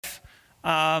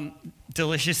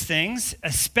delicious things,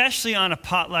 especially on a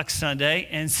potluck Sunday.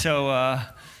 And so,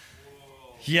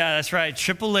 yeah, that's right,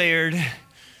 triple layered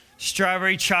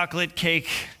strawberry chocolate cake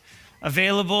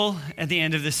available at the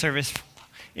end of the service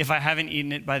if I haven't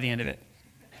eaten it by the end of it.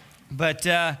 But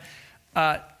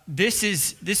this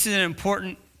is an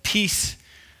important piece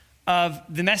of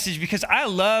the message because I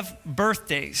love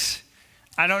birthdays.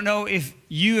 I don't know if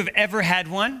you have ever had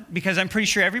one, because I'm pretty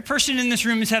sure every person in this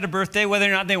room has had a birthday. Whether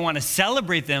or not they want to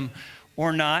celebrate them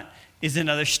or not is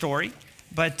another story.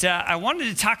 But I wanted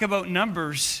to talk about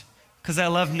numbers because I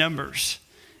love numbers.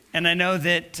 And I know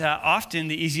that often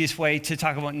the easiest way to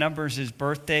talk about numbers is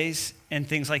birthdays and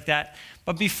things like that.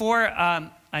 But before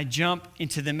I jump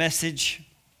into the message,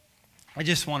 I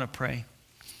just want to pray.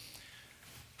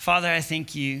 Father, I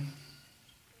thank you.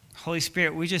 Holy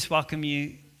Spirit, we just welcome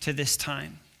you to this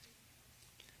time.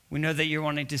 We know that you're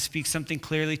wanting to speak something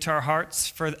clearly to our hearts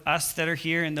for us that are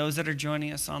here and those that are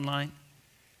joining us online.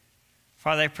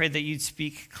 Father, I pray that you'd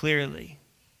speak clearly.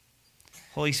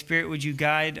 Holy Spirit, would you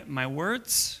guide my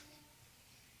words?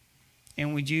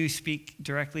 And would you speak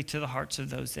directly to the hearts of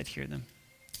those that hear them?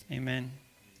 Amen.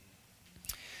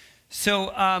 So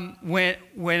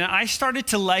when I started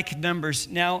to like numbers,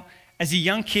 now as a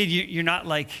young kid, you're not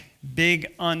like big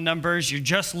on numbers. You're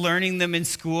just learning them in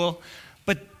school.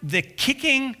 But the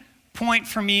kicking point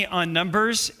for me on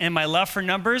numbers and my love for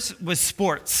numbers was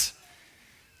sports.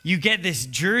 You get this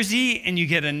jersey and you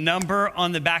get a number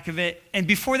on the back of it. And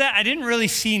before that, I didn't really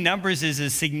see numbers as a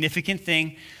significant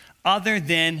thing other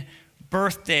than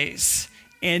birthdays.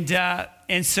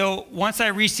 And so once I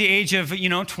reached the age of,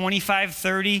 25,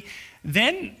 30,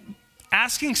 then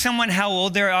asking someone how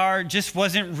old they are just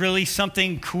wasn't really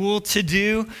something cool to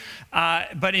do.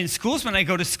 But in schools, when I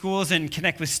go to schools and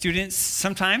connect with students,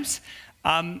 sometimes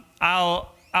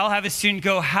I'll have a student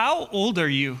go, "How old are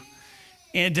you?"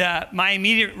 And my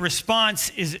immediate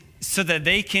response is, so that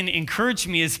they can encourage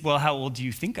me, is, "Well, how old do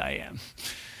you think I am?"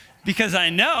 Because I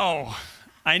know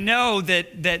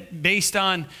that based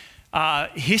on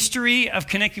history of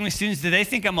connecting with students, that they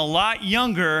think I'm a lot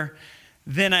younger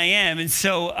than I am. And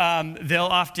so they'll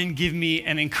often give me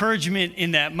an encouragement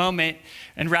in that moment.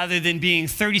 And rather than being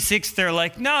 36, they're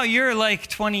like, "No, you're like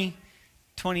 20,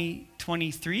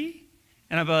 23.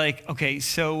 And I'll be like, "Okay,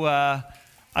 so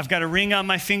I've got a ring on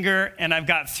my finger and I've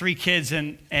got 3 kids."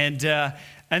 And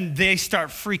they start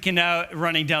freaking out,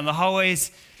 running down the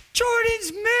hallways.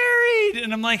 "Jordan's married."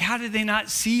 And I'm like, how did they not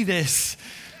see this?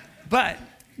 But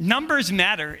numbers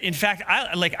matter. In fact,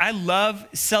 I love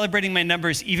celebrating my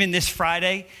numbers. Even this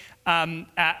Friday,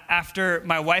 after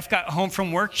my wife got home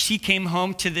from work, she came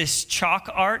home to this chalk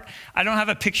art. I don't have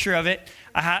a picture of it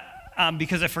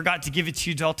because I forgot to give it to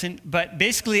you, Dalton. But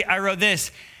basically, I wrote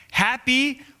this: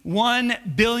 "Happy 1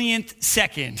 billionth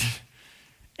second."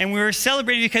 And we were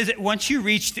celebrating because once you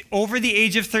reach over the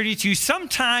age of 32,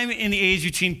 sometime in the age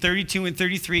between 32 and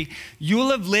 33,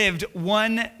 you'll have lived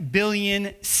 1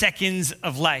 billion seconds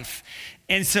of life.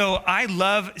 And so I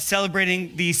love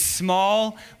celebrating these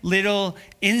small, little,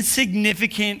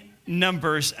 insignificant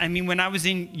numbers. I mean, when I was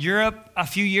in Europe a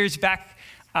few years back,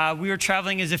 we were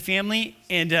traveling as a family,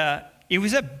 and it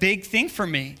was a big thing for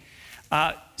me.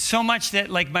 So much that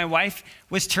my wife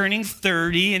was turning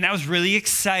 30, and that was really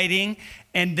exciting.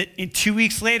 And in 2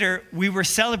 weeks later, we were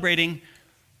celebrating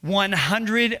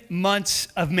 100 months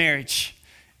of marriage.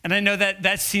 And I know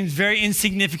that seems very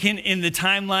insignificant in the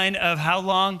timeline of how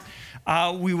long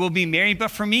we will be married.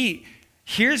 But for me,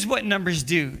 here's what numbers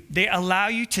do. They allow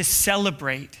you to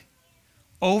celebrate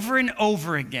over and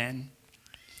over again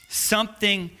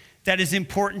something that is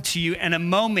important to you and a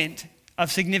moment of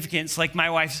significance, like my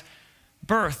wife's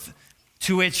birth,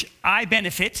 to which I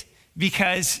benefit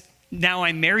because now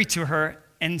I'm married to her,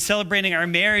 and celebrating our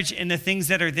marriage and the things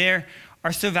that are there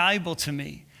are so valuable to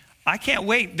me. I can't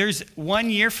wait. There's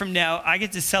 1 year from now, I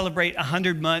get to celebrate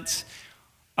 100 months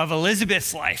of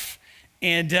Elizabeth's life.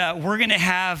 And we're going to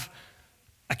have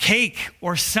a cake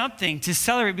or something to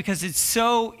celebrate because it's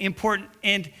so important.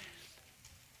 And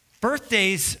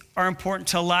birthdays are important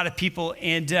to a lot of people.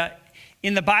 And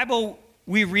in the Bible,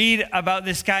 we read about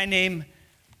this guy named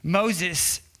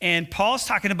Moses. And Paul's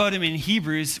talking about him in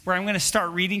Hebrews, where I'm going to start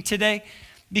reading today,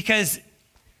 because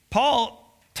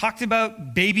Paul talked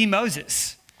about baby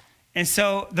Moses. And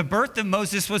so the birth of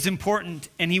Moses was important,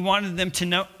 and he wanted them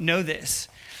to know this.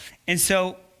 And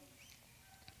so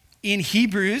in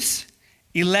Hebrews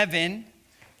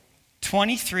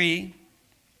 11:23,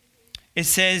 it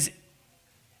says,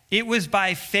 "It was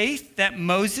by faith that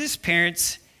Moses'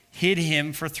 parents hid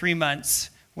him for 3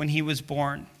 months when he was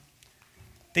born.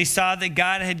 They saw that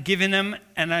God had given them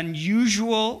an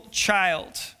unusual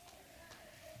child.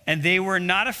 And they were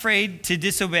not afraid to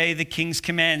disobey the king's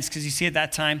commands, because you see at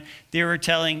that time, they were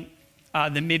telling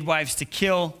the midwives to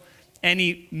kill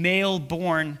any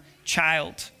male-born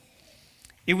child.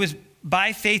 It was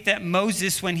by faith that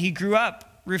Moses, when he grew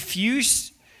up,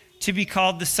 refused to be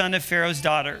called the son of Pharaoh's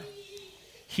daughter.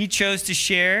 He chose to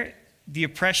share the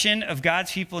oppression of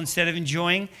God's people instead of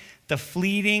enjoying the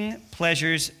fleeting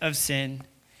pleasures of sin.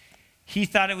 He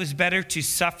thought it was better to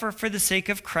suffer for the sake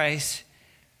of Christ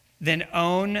than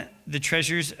own the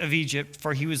treasures of Egypt,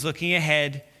 for he was looking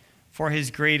ahead for his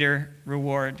greater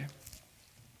reward.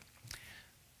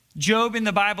 Job in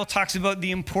the Bible talks about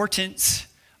the importance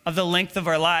of the length of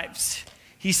our lives.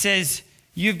 He says,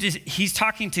 he's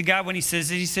talking to God when he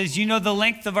says, you know the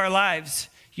length of our lives.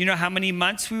 You know how many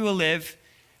months we will live.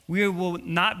 We will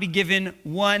not be given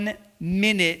 1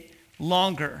 minute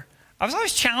longer. I was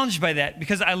always challenged by that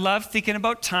because I love thinking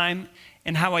about time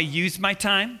and how I use my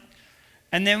time.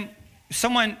 And then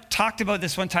someone talked about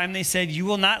this one time. They said, you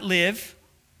will not live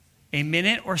a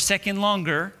minute or second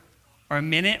longer or a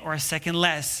minute or a second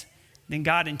less than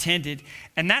God intended.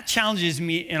 And that challenges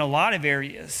me in a lot of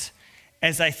areas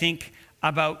as I think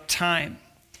about time.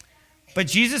 But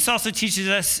Jesus also teaches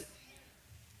us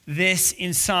this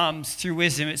in Psalms through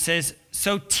wisdom. It says,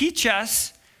 so teach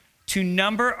us to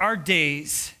number our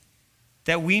days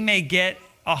that we may get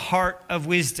a heart of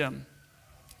wisdom.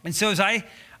 And so as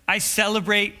I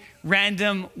celebrate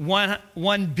random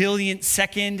 1 billionth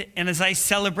second, and as I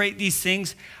celebrate these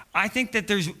things, I think that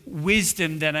there's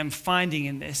wisdom that I'm finding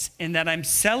in this, and that I'm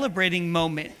celebrating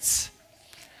moments.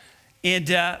 And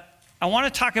I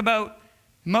want to talk about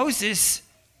Moses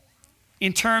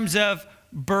in terms of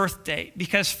birthday,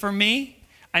 because for me,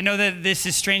 I know that this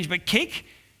is strange, but cake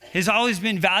has always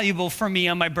been valuable for me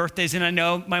on my birthdays. And I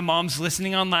know my mom's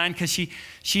listening online because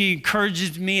she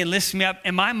encourages me and lifts me up.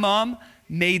 And my mom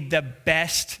made the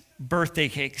best birthday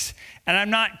cakes. And I'm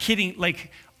not kidding.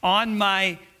 Like on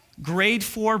my grade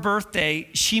 4 birthday,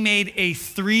 she made a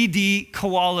 3D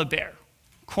koala bear.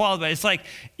 It's like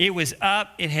it was up,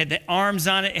 it had the arms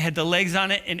on it, it had the legs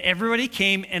on it, and everybody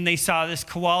came and they saw this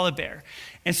koala bear.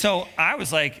 And so I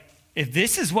was like, if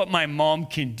this is what my mom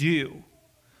can do,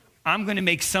 I'm going to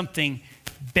make something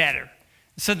better.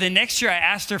 So the next year I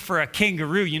asked her for a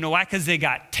kangaroo. You know why? Because they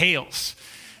got tails.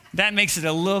 That makes it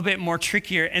a little bit more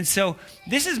trickier. And so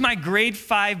this is my grade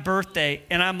 5 birthday,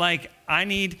 and I'm like, I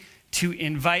need to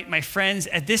invite my friends.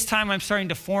 At this time, I'm starting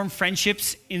to form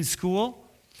friendships in school.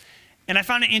 And I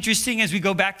found it interesting as we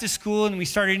go back to school and we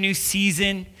start a new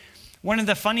season. One of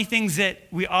the funny things that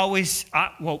we always,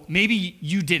 well, maybe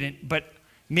you didn't, but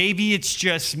maybe it's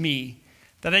just me,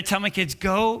 that I tell my kids,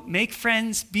 go make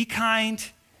friends, be kind.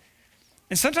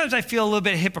 And sometimes I feel a little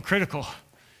bit hypocritical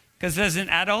because as an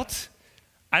adult,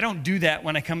 I don't do that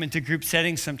when I come into group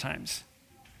settings sometimes.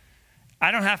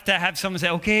 I don't have to have someone say,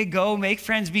 okay, go make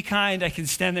friends, be kind. I can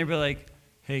stand there and be like,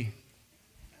 hey,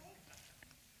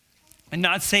 and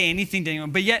not say anything to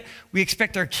anyone. But yet we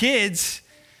expect our kids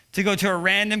to go to a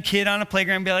random kid on a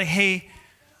playground and be like, hey,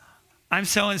 I'm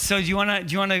so-and-so. Do you want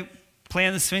to play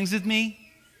on the swings with me?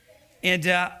 And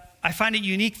I find it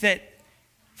unique that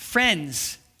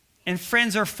friends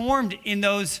are formed in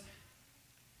those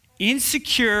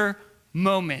insecure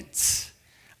moments.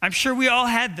 I'm sure we all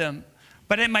had them.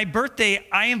 But at my birthday,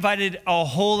 I invited a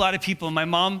whole lot of people. My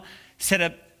mom set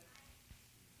up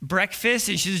breakfast,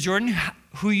 and she says, Jordan,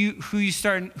 who you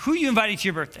inviting to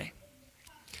your birthday?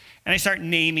 And I start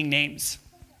naming names.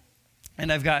 And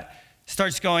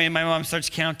starts going, and my mom starts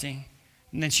counting.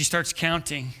 And then she starts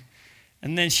counting.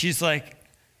 And then she's like,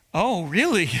 oh,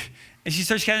 really? And she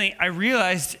starts counting. I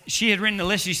realized she had written a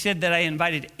list. She said that I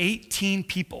invited 18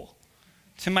 people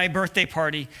to my birthday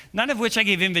party, none of which I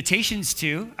gave invitations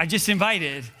to. I just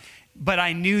invited, but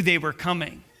I knew they were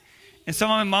coming. And so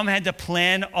my mom had to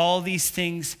plan all these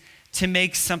things to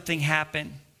make something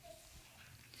happen.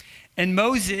 And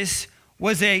Moses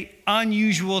was an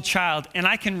unusual child, and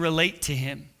I can relate to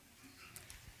him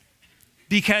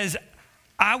because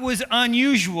I was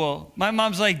unusual. My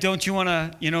mom's like, don't you want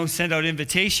to, send out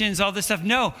invitations, all this stuff?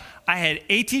 No, I had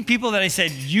 18 people that I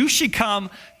said, you should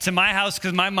come to my house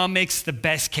because my mom makes the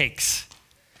best cakes.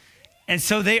 And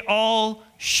so they all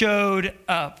showed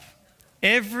up,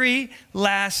 every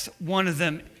last one of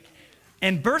them.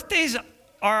 And birthdays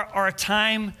are a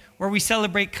time where we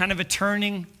celebrate kind of a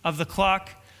turning of the clock.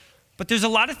 But there's a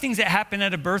lot of things that happen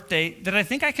at a birthday that I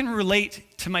think I can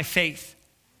relate to my faith.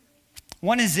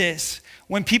 One is this: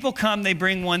 when people come, they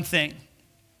bring one thing,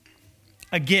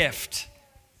 a gift.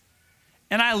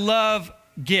 And I love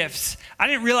gifts. I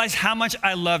didn't realize how much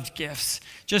I loved gifts.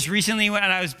 Just recently when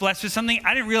I was blessed with something,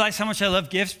 I didn't realize how much I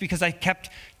loved gifts because I kept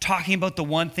talking about the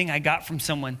one thing I got from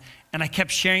someone and I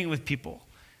kept sharing it with people.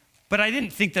 But I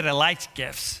didn't think that I liked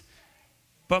gifts.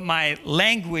 But my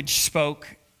language spoke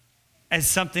as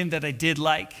something that I did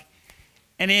like.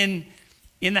 And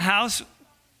in the house,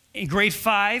 in grade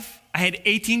 5, I had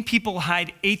 18 people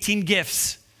hide 18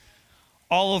 gifts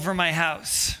all over my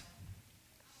house.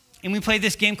 And we played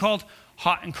this game called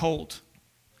Hot and Cold.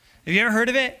 Have you ever heard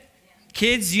of it?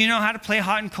 Kids, you know how to play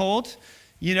hot and cold?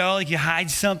 You know, like you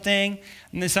hide something,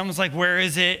 and then someone's like, where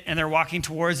is it? And they're walking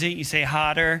towards it. You say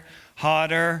hotter,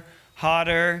 hotter,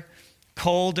 hotter,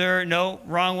 colder. No,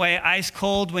 wrong way. Ice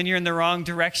cold when you're in the wrong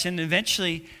direction.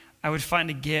 Eventually, I would find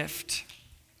a gift.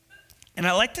 And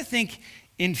I like to think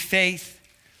in faith,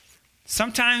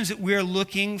 sometimes we're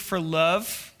looking for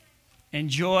love and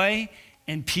joy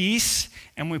and peace,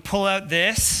 and we pull out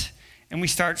this, and we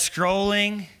start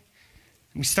scrolling,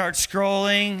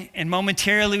 and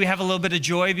momentarily we have a little bit of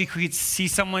joy because we see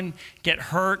someone get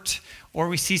hurt, or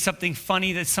we see something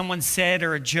funny that someone said,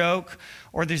 or a joke,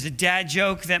 or there's a dad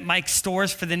joke that Mike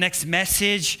stores for the next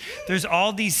message. There's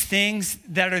all these things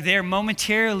that are there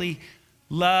momentarily,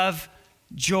 love,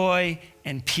 joy,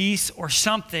 and peace, or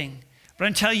something. But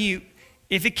I'm telling you,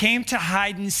 if it came to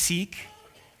hide and seek,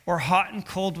 or hot and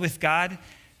cold with God,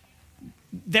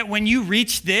 that when you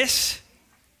reach this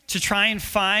to try and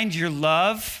find your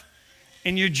love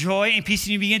and your joy and peace,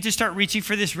 and you begin to start reaching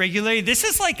for this regularly, this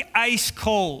is like ice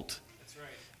cold. That's right.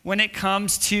 When it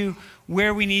comes to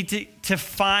where we need to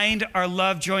find our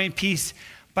love, joy, and peace.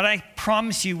 But I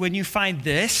promise you, when you find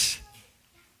this,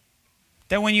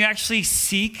 that when you actually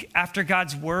seek after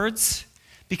God's words,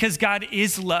 because God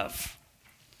is love,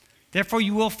 therefore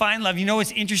you will find love. You know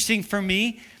what's interesting for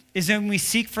me is when we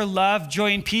seek for love,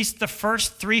 joy, and peace, the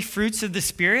first 3 fruits of the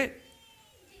Spirit,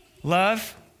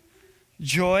 love,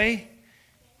 joy,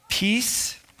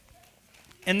 peace.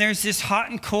 And there's this hot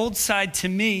and cold side to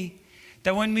me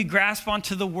that when we grasp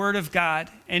onto the Word of God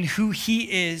and who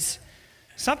He is,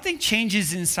 something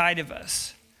changes inside of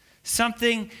us.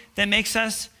 Something that makes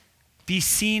us be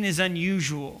seen as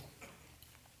unusual.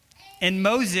 And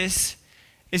Moses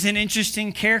is an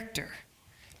interesting character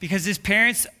because his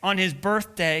parents on his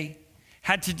birthday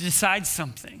had to decide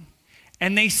something.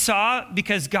 And they saw,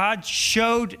 because God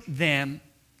showed them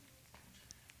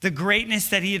the greatness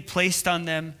that He had placed on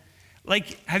them.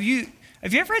 Like, have you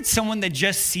ever had someone that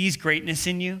just sees greatness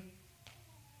in you?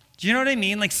 Do you know what I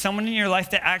mean? Like someone in your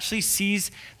life that actually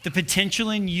sees the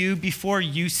potential in you before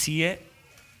you see it?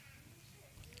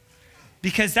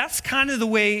 Because that's kind of the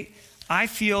way I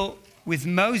feel with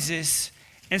Moses,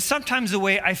 and sometimes the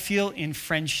way I feel in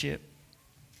friendship.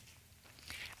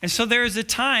 And so there is a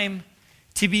time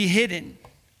to be hidden.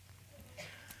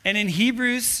 And in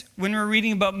Hebrews, when we're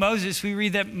reading about Moses, we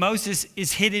read that Moses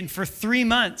is hidden for 3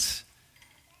 months.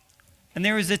 And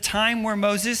there was a time where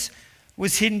Moses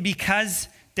was hidden because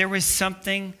there was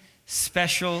something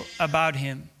special about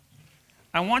him.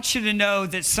 I want you to know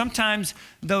that sometimes,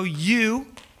 though you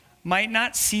might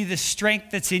not see the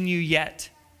strength that's in you yet,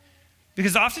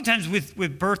 because oftentimes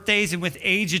with birthdays and with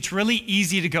age, it's really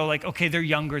easy to go like, okay, they're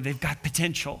younger, they've got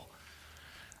potential.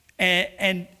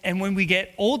 And when we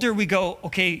get older, we go,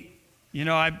 okay, you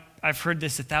know, I've heard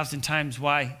this 1,000 times.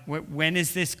 Why? When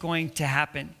is this going to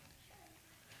happen?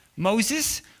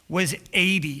 Moses was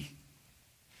 80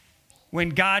 when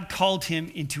God called him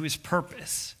into his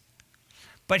purpose.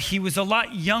 But he was a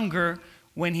lot younger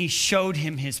when He showed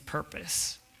him his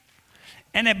purpose.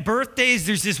 And at birthdays,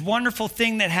 there's this wonderful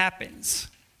thing that happens.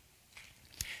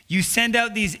 You send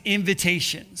out these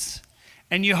invitations,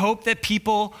 and you hope that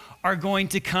people are going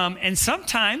to come. And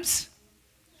sometimes,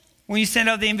 when you send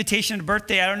out the invitation to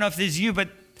birthday, I don't know if this is you, but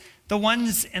the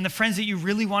ones and the friends that you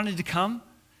really wanted to come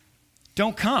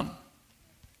don't come.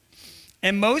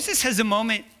 And Moses has a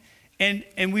moment,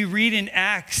 and we read in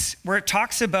Acts where it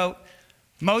talks about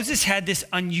Moses had this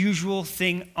unusual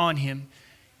thing on him.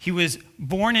 He was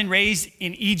born and raised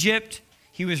in Egypt.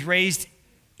 He was raised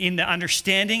in the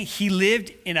understanding. He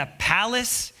lived in a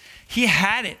palace. He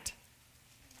had it.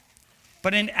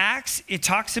 But in Acts, it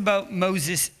talks about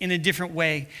Moses in a different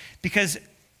way. Because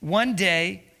one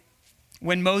day,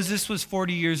 when Moses was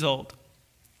 40 years old,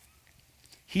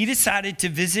 he decided to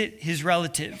visit his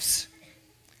relatives,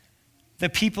 the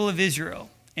people of Israel.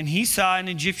 And he saw an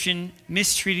Egyptian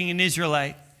mistreating an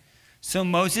Israelite. So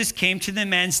Moses came to the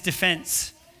man's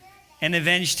defense and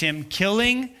avenged him,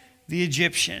 killing the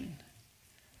Egyptian.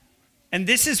 And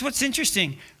this is what's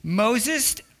interesting.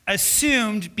 Moses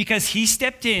assumed, because he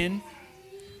stepped in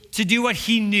to do what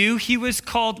he knew he was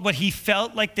called, what he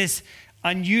felt like this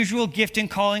unusual gift and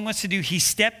calling was to do, he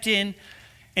stepped in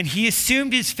and he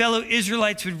assumed his fellow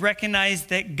Israelites would recognize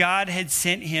that God had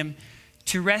sent him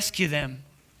to rescue them.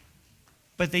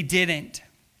 But they didn't.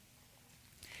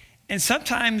 And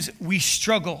sometimes we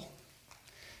struggle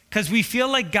because we feel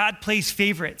like God plays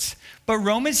favorites. But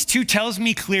Romans 2 tells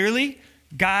me clearly,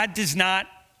 God does not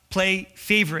play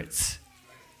favorites.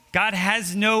 God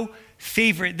has no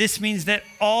favorite. This means that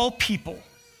all people,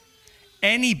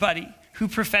 anybody who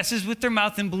professes with their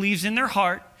mouth and believes in their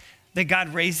heart that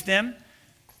God raised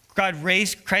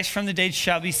Christ from the dead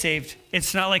shall be saved.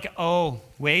 It's not like, oh,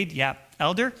 Wade, yeah,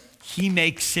 elder, he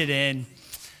makes it in.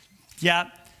 Yeah,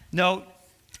 no,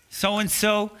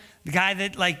 so-and-so, the guy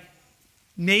that like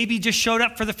maybe just showed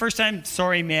up for the first time,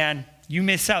 sorry, man, you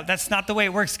miss out. That's not the way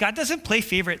it works. God doesn't play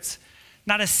favorites.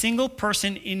 Not a single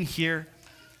person in here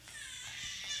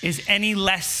is any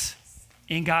less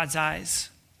in God's eyes.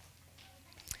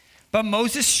 But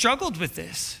Moses struggled with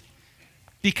this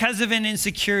because of an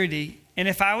insecurity. And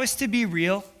if I was to be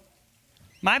real,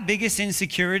 my biggest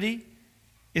insecurity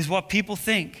is what people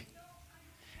think.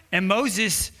 And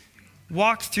Moses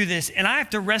walked through this, and I have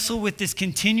to wrestle with this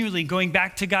continually, going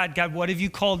back to God. God, what have you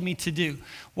called me to do?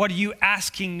 What are you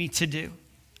asking me to do?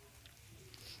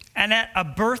 And at a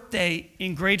birthday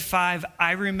in grade 5,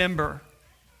 I remember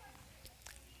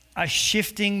a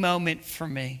shifting moment for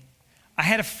me. I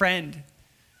had a friend.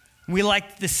 We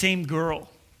liked the same girl.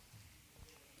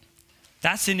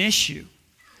 That's an issue.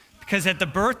 Because at the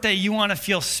birthday, you want to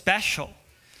feel special.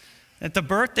 At the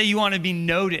birthday, you want to be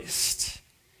noticed.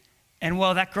 And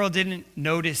well, that girl didn't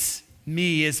notice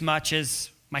me as much as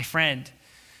my friend.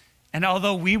 And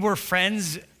although we were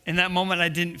friends, in that moment, I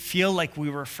didn't feel like we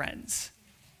were friends.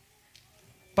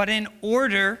 But in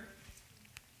order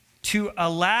to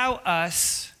allow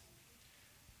us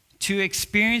to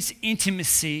experience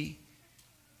intimacy,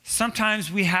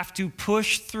 sometimes we have to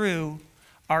push through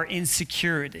our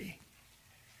insecurity.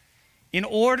 In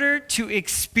order to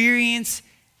experience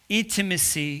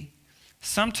intimacy,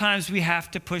 sometimes we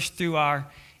have to push through our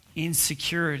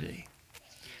insecurity.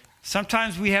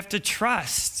 Sometimes we have to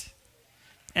trust.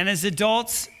 And as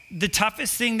adults, the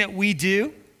toughest thing that we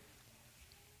do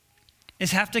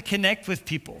is have to connect with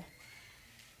people.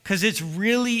 Because it's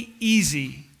really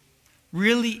easy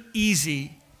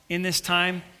in this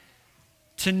time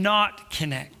to not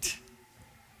connect.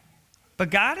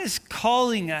 But God is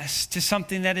calling us to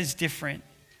something that is different.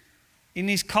 And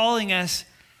he's calling us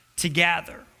to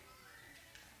gather.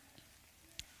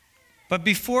 But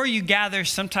before you gather,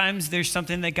 sometimes there's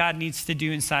something that God needs to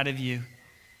do inside of you.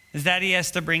 Is that he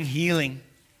has to bring healing.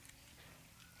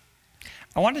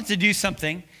 I wanted to do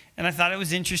something, and I thought it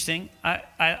was interesting.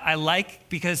 I like,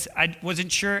 because I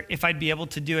wasn't sure if I'd be able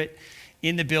to do it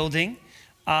in the building.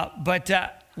 But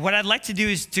what I'd like to do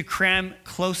is to cram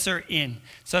closer in.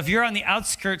 So if you're on the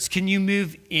outskirts, can you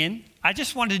move in? I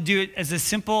just wanted to do it as a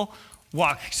simple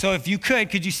walk. So if you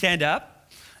could you stand up?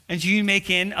 And you make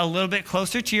in a little bit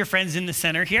closer to your friends in the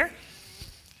center here?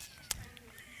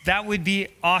 That would be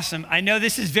awesome. I know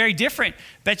this is very different.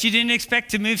 Bet you didn't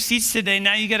expect to move seats today.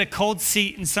 Now you get a cold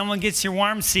seat and someone gets your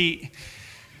warm seat.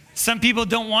 Some people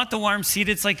don't want the warm seat.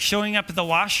 It's like showing up at the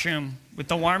washroom with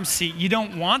the warm seat. You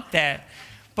don't want that.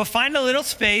 But find a little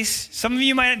space. Some of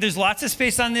you might, there's lots of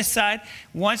space on this side.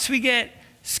 Once we get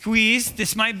squeezed,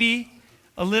 this might be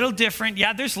a little different.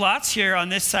 Yeah, there's lots here on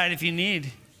this side if you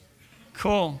need.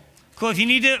 Cool. If you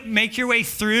need to make your way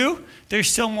through, there's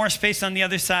still more space on the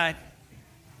other side.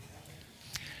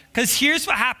 Because here's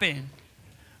what happened.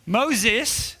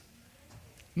 Moses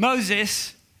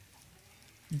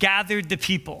gathered the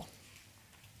people.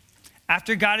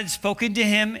 After God had spoken to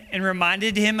him and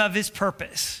reminded him of his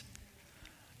purpose,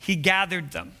 he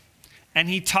gathered them. And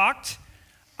he talked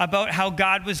about how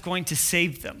God was going to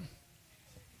save them.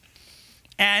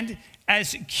 And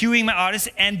as cueing my artist,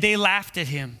 and they laughed at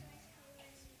him.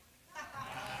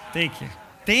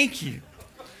 Thank you.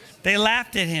 They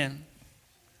laughed at him.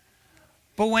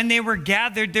 But when they were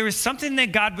gathered, there was something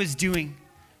that God was doing.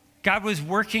 God was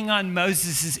working on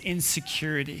Moses'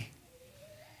 insecurity.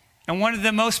 And one of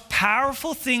the most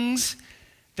powerful things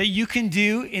that you can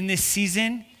do in this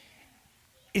season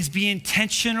is be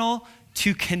intentional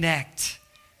to connect.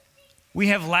 We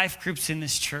have life groups in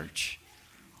this church.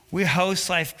 We host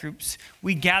life groups.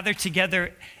 We gather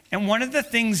together. And one of the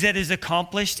things that is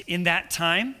accomplished in that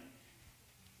time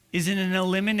is an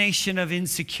elimination of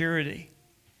insecurity.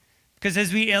 Because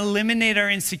as we eliminate our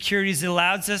insecurities, it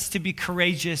allows us to be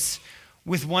courageous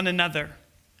with one another,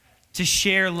 to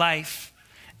share life.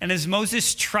 And as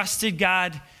Moses trusted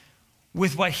God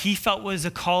with what he felt was a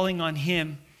calling on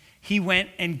him, he went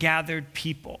and gathered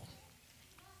people.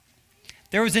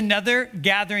 There was another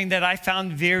gathering that I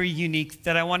found very unique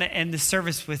that I want to end the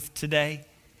service with today.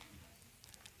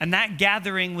 And that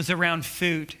gathering was around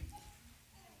food.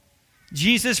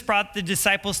 Jesus brought the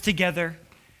disciples together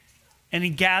and he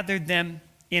gathered them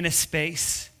in a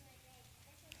space.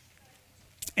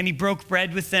 And he broke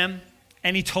bread with them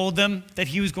and he told them that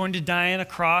he was going to die on a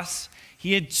cross.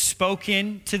 He had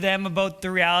spoken to them about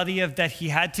the reality of that he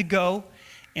had to go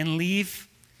and leave.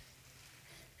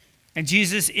 And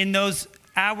Jesus, in those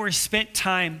hours, spent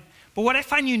time. But what I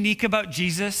find unique about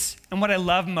Jesus and what I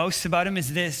love most about him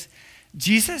is this.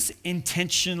 Jesus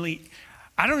intentionally,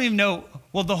 I don't even know,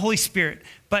 well, the Holy Spirit,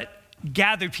 but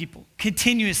gathered people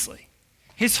continuously.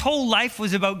 His whole life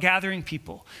was about gathering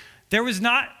people. There was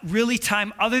not really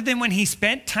time other than when he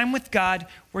spent time with God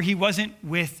where he wasn't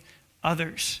with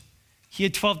others. He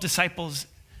had 12 disciples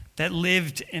that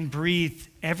lived and breathed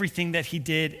everything that he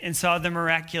did and saw the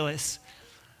miraculous.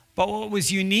 But what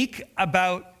was unique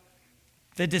about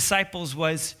the disciples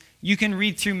was you can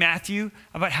read through Matthew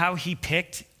about how he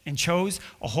picked and chose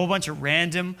a whole bunch of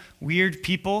random, weird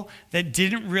people that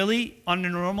didn't really, on a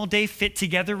normal day, fit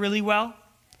together really well.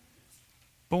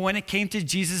 But when it came to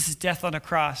Jesus' death on a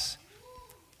cross,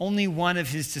 only one of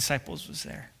his disciples was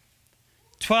there.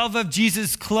 12 of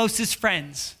Jesus' closest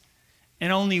friends,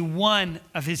 and only one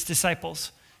of his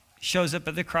disciples shows up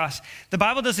at the cross. The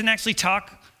Bible doesn't actually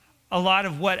talk a lot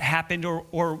of what happened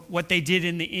or what they did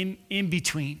in the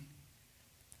in-between.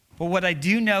 But what I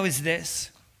do know is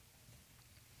this.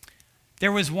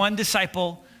 There was one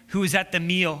disciple who was at the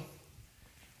meal,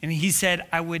 and he said,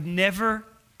 I would never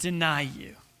deny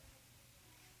you.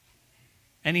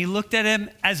 And he looked at him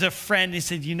as a friend. He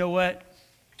said, you know what?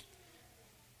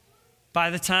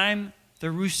 By the time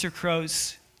the rooster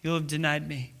crows, you'll have denied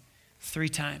me 3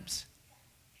 times.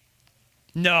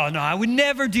 No, I would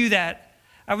never do that.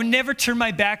 I would never turn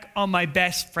my back on my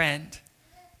best friend.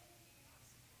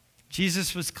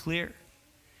 Jesus was clear.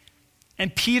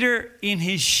 And Peter, in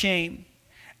his shame,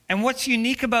 and what's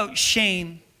unique about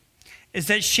shame is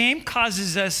that shame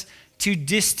causes us to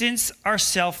distance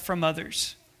ourselves from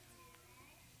others.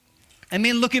 I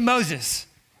mean, look at Moses.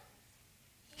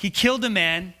 He killed a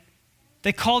man.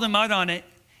 They called him out on it.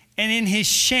 And in his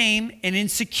shame and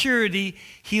insecurity,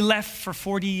 he left for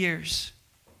 40 years.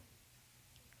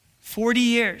 40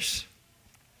 years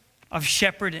of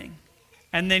shepherding.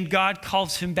 And then God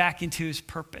calls him back into his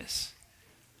purpose.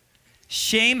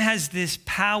 Shame has this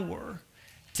power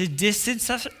to distance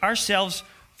ourselves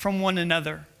from one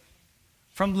another,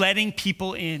 from letting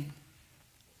people in.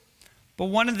 But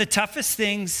one of the toughest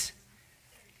things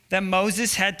that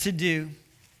Moses had to do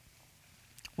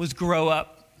was grow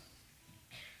up.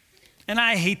 And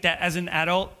I hate that as an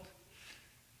adult.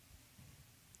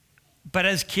 But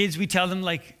as kids, we tell them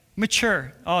like,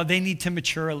 mature. Oh, they need to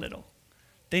mature a little.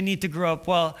 They need to grow up.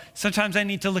 Well, sometimes I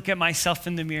need to look at myself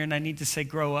in the mirror and I need to say,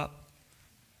 grow up.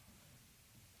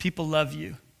 People love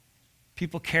you.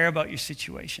 People care about your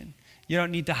situation. You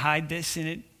don't need to hide this and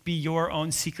it be your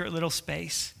own secret little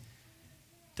space.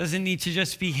 Doesn't need to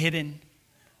just be hidden.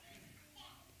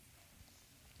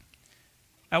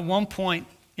 At one point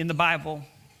in the Bible,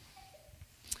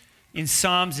 in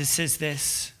Psalms, it says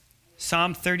this.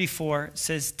 Psalm 34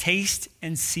 says, taste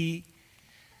and see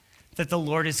that the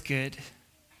Lord is good.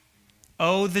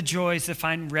 Oh, the joys that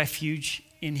find refuge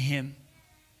in him.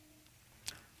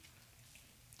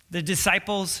 The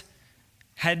disciples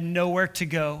had nowhere to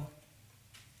go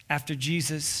after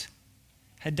Jesus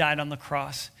had died on the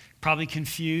cross. Probably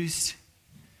confused.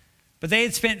 But they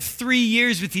had spent 3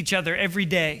 years with each other every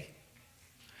day.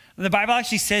 And the Bible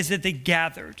actually says that they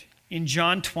gathered in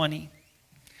John 20.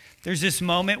 There's this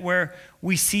moment where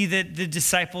we see that the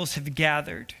disciples have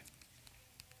gathered.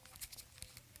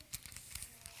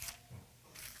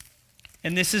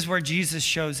 And this is where Jesus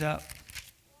shows up.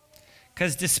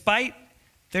 Because despite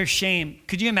their shame,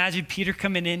 could you imagine Peter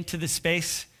coming into the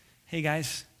space? Hey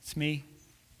guys, it's me.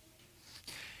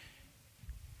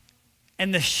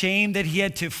 And the shame that he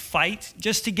had to fight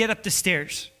just to get up the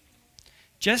stairs.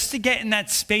 Just to get in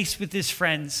that space with his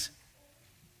friends.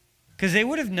 Because they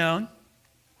would have known.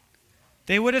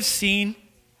 They would have seen.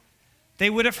 They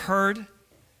would have heard.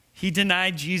 He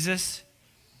denied Jesus.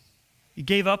 He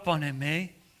gave up on him, eh?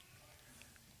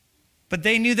 But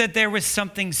they knew that there was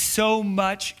something so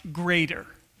much greater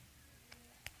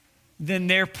than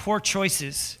their poor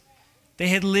choices. They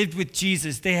had lived with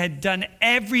Jesus. They had done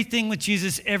everything with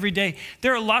Jesus every day.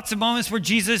 There are lots of moments where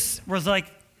Jesus was like,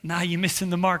 nah, you're missing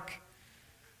the mark.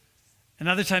 And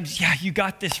other times, yeah, you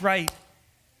got this right.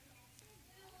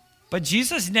 But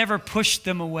Jesus never pushed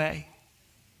them away.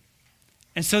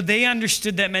 And so they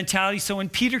understood that mentality. So when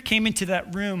Peter came into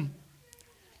that room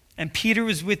and Peter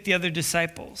was with the other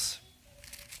disciples.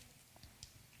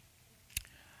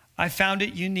 I found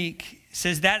it unique. It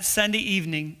says that Sunday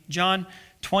evening, John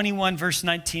 21, verse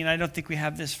 19. I don't think we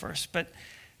have this verse, but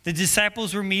the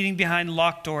disciples were meeting behind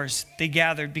locked doors. They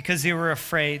gathered because they were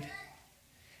afraid.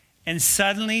 And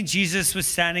suddenly Jesus was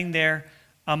standing there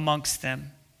amongst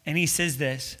them. And he says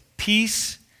this,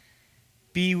 "Peace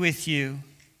be with you."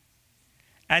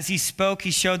 As he spoke, he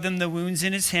showed them the wounds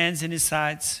in his hands and his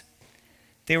sides.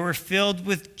 They were filled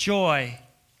with joy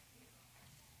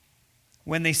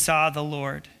when they saw the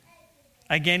Lord.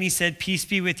 Again, he said, "Peace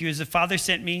be with you. As the Father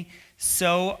sent me,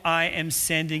 so I am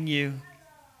sending you."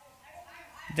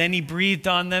 Then he breathed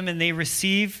on them and they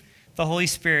received the Holy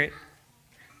Spirit.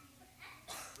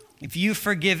 If you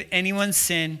forgive anyone's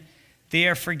sin, they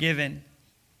are forgiven.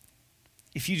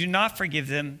 If you do not forgive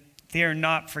them, they are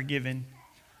not forgiven.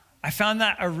 I found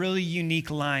that a really unique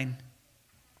line.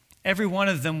 Every one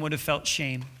of them would have felt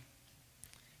shame.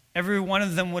 Every one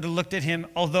of them would have looked at him,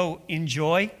 although in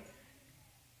joy,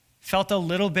 felt a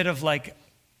little bit of like,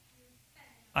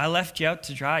 I left you out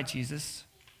to dry, Jesus.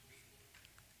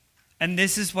 And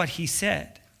this is what he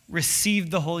said,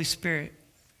 receive the Holy Spirit.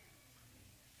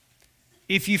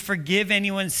 If you forgive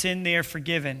anyone's sin, they are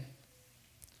forgiven.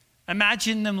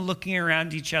 Imagine them looking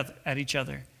around at each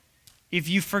other. If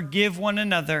you forgive one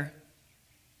another,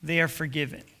 they are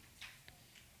forgiven.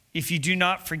 If you do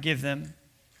not forgive them,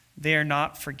 they are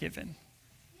not forgiven.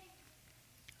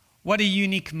 What a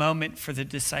unique moment for the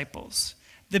disciples.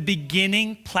 The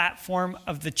beginning platform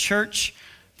of the church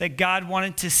that God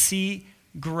wanted to see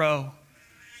grow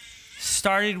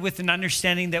started with an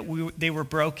understanding that they were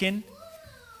broken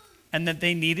and that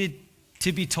they needed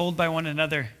to be told by one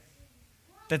another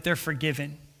that they're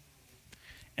forgiven.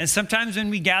 And sometimes when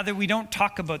we gather, we don't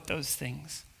talk about those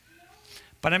things.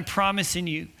 But I'm promising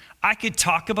you, I could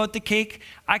talk about the cake,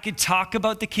 I could talk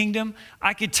about the kingdom,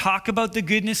 I could talk about the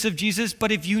goodness of Jesus,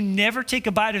 but if you never take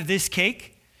a bite of this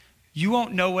cake, you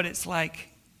won't know what it's like.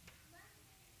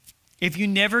 If you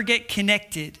never get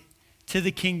connected to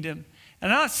the kingdom.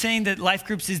 And I'm not saying that life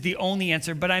groups is the only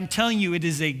answer, but I'm telling you it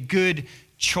is a good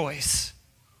choice.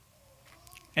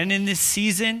 And in this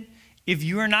season, if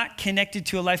you are not connected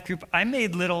to a life group, I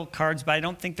made little cards, but I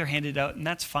don't think they're handed out, and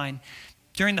that's fine.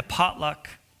 During the potluck,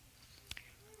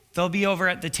 they'll be over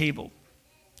at the table.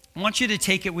 I want you to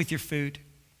take it with your food.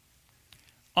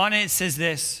 On it says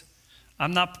this,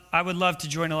 I would love to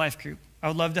join a life group. I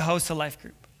would love to host a life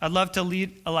group. I'd love to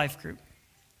lead a life group.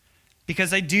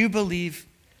 Because I do believe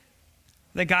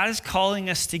that God is calling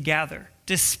us to gather,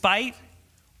 despite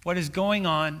what is going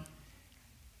on,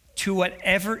 to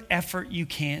whatever effort you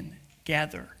can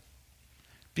gather.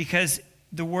 Because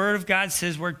the word of God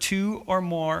says where two or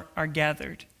more are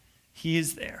gathered, he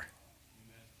is there.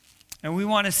 And we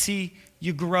want to see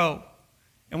you grow.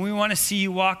 And we want to see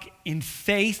you walk in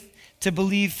faith to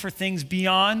believe for things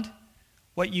beyond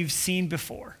what you've seen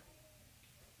before.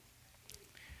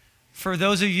 For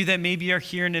those of you that maybe are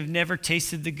here and have never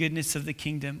tasted the goodness of the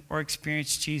kingdom or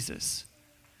experienced Jesus,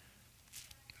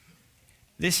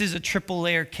 this is a triple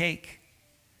layer cake.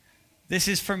 This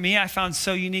is, for me, I found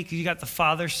so unique. You got the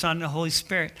Father, Son, and the Holy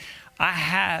Spirit. I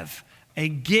have a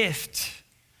gift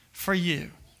for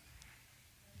you.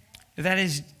 That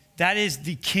is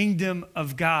the kingdom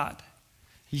of God.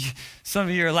 Some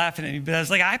of you are laughing at me, but I was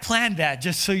like, I planned that,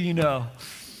 just so you know.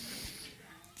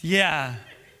 Yeah.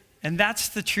 And that's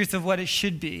the truth of what it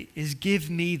should be, is give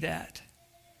me that.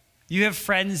 You have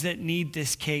friends that need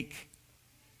this cake,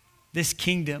 this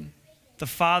kingdom, the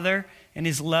Father and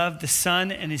his love, the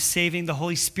Son and his saving, the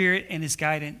Holy Spirit and his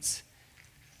guidance.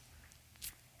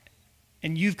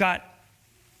 And you've got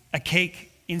a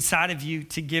cake inside of you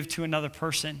to give to another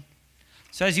person.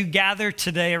 So as you gather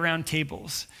today around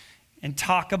tables and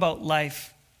talk about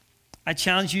life, I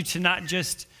challenge you to not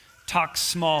just talk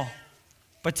small,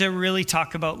 but to really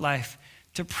talk about life,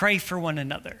 to pray for one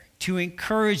another, to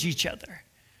encourage each other,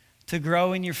 to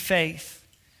grow in your faith,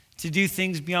 to do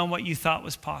things beyond what you thought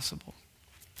was possible.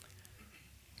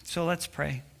 So let's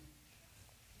pray.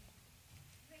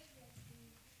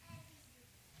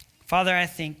 Father, I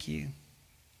thank you.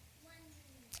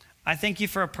 I thank you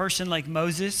for a person like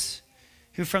Moses,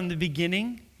 who from the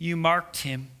beginning, you marked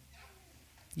him.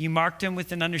 You marked him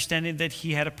with an understanding that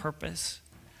he had a purpose.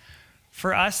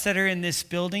 For us that are in this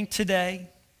building today,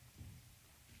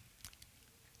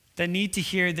 that need to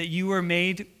hear that you were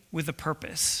made with a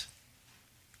purpose.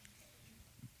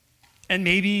 And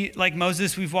maybe, like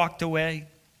Moses, we've walked away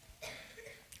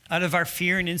out of our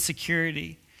fear and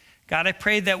insecurity. God, I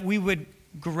pray that we would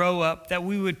grow up, that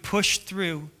we would push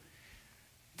through,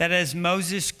 that as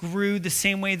Moses grew, the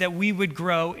same way that we would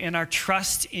grow in our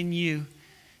trust in you.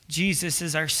 Jesus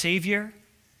as our Savior,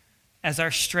 as our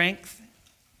strength,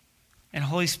 and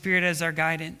Holy Spirit as our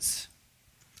guidance.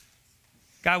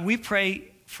 God, we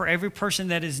pray for every person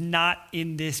that is not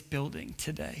in this building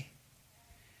today,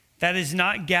 that is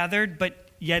not gathered but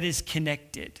yet is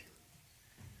connected.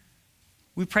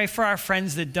 We pray for our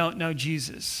friends that don't know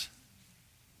Jesus,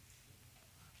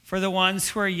 for the ones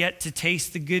who are yet to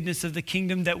taste the goodness of the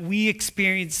kingdom that we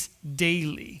experience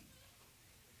daily.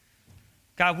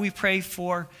 God, we pray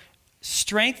for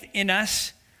strength in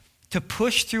us to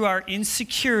push through our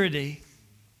insecurity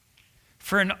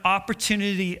for an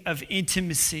opportunity of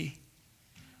intimacy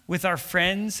with our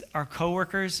friends, our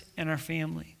coworkers, and our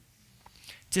family.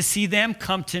 To see them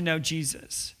come to know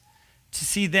Jesus, to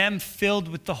see them filled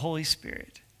with the Holy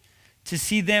Spirit, to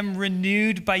see them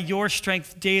renewed by your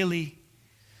strength daily,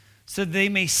 so they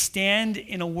may stand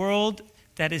in a world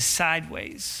that is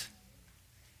sideways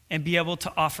and be able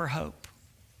to offer hope.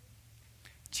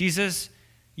 Jesus,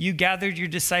 you gathered your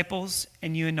disciples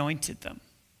and you anointed them.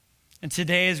 And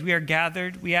today, as we are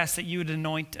gathered, we ask that you would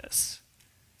anoint us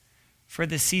for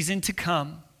the season to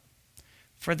come,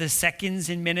 for the seconds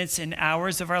and minutes and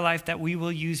hours of our life that we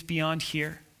will use beyond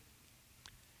here,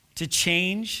 to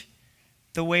change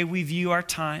the way we view our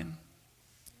time,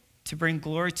 to bring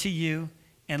glory to you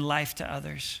and life to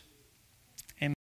others.